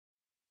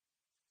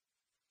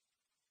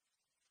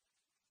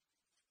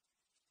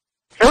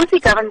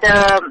Rosy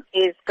Govender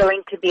is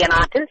going to be an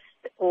artist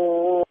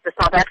who the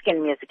South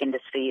African music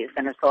industry is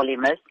going to sorely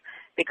miss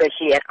because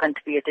she has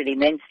contributed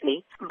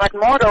immensely. But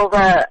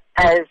moreover,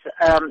 as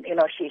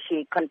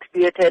she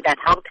contributed and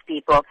helped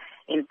people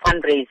in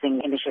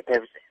fundraising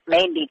initiatives,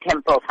 mainly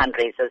temple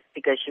fundraisers,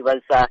 because she was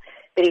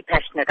very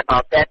passionate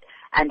about that,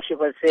 and she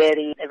was a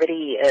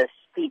very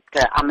steeped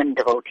Aman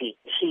devotee.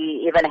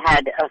 She even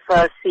had a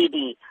first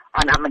CD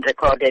on Aman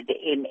recorded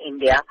in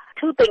India.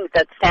 Two things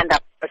that stand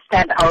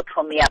out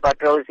for me about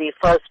Rosy.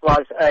 First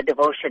was a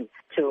devotion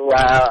to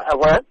a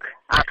work,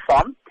 art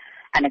form,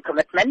 and a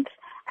commitment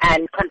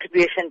and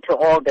contribution to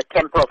all the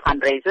temple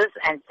fundraisers.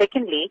 And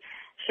secondly,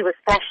 she was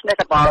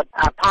passionate about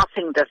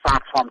passing this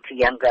art form to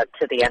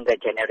the younger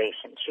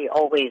generation. She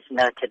always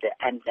nurtured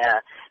and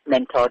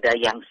mentored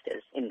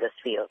youngsters in this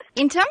field.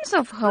 In terms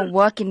of her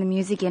work in the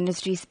music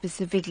industry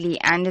specifically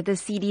and the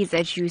CDs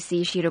that you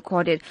say she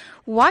recorded,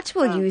 what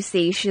will you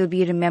say she'll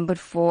be remembered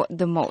for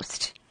the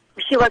most?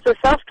 She was a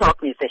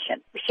self-taught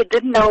musician. She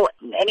didn't know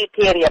any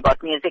theory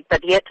about music,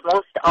 but yet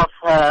most of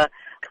her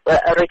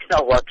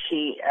original work,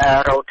 she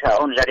wrote her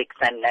own lyrics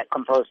and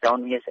composed her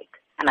own music.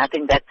 And I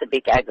think that's a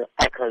big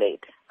accolade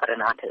for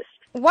an artist.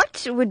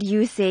 What would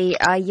you say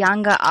a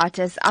younger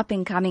artist,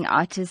 up-and-coming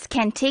artist,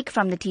 can take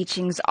from the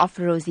teachings of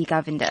Rosy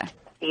Govender?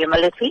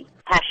 Humility,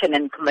 passion,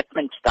 and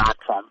commitment to the art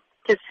form.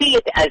 To see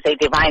it as a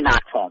divine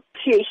art form.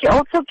 She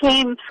also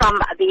came from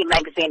the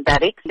magazine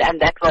Barracks, and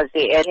that was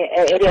the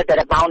area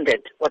that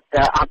abounded with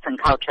the arts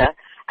and culture,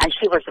 and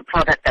she was a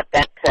product of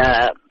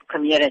that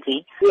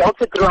community. We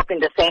also grew up in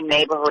the same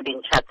neighborhood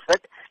in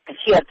Chatsworth, and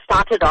she had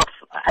started off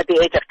at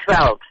the age of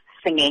 12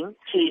 singing.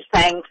 She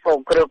sang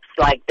for groups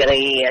like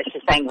she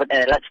sang with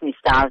the Lakshmi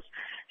Stars,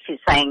 she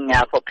sang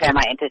for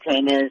Prema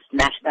Entertainers,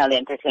 National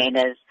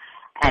Entertainers,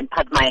 and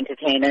Padma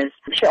Entertainers.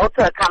 She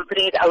also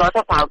accompanied a lot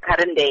of our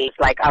current days,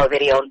 like our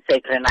very own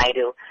Segra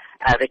Naidu,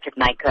 Richard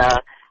Naicker,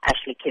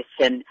 Ashley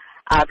Christian,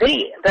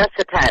 very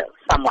versatile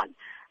someone.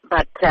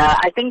 But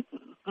I think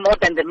more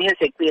than the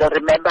music, we'll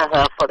remember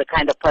her for the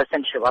kind of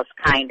person she was,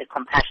 kind,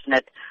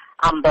 compassionate,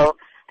 humble,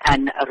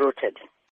 and rooted.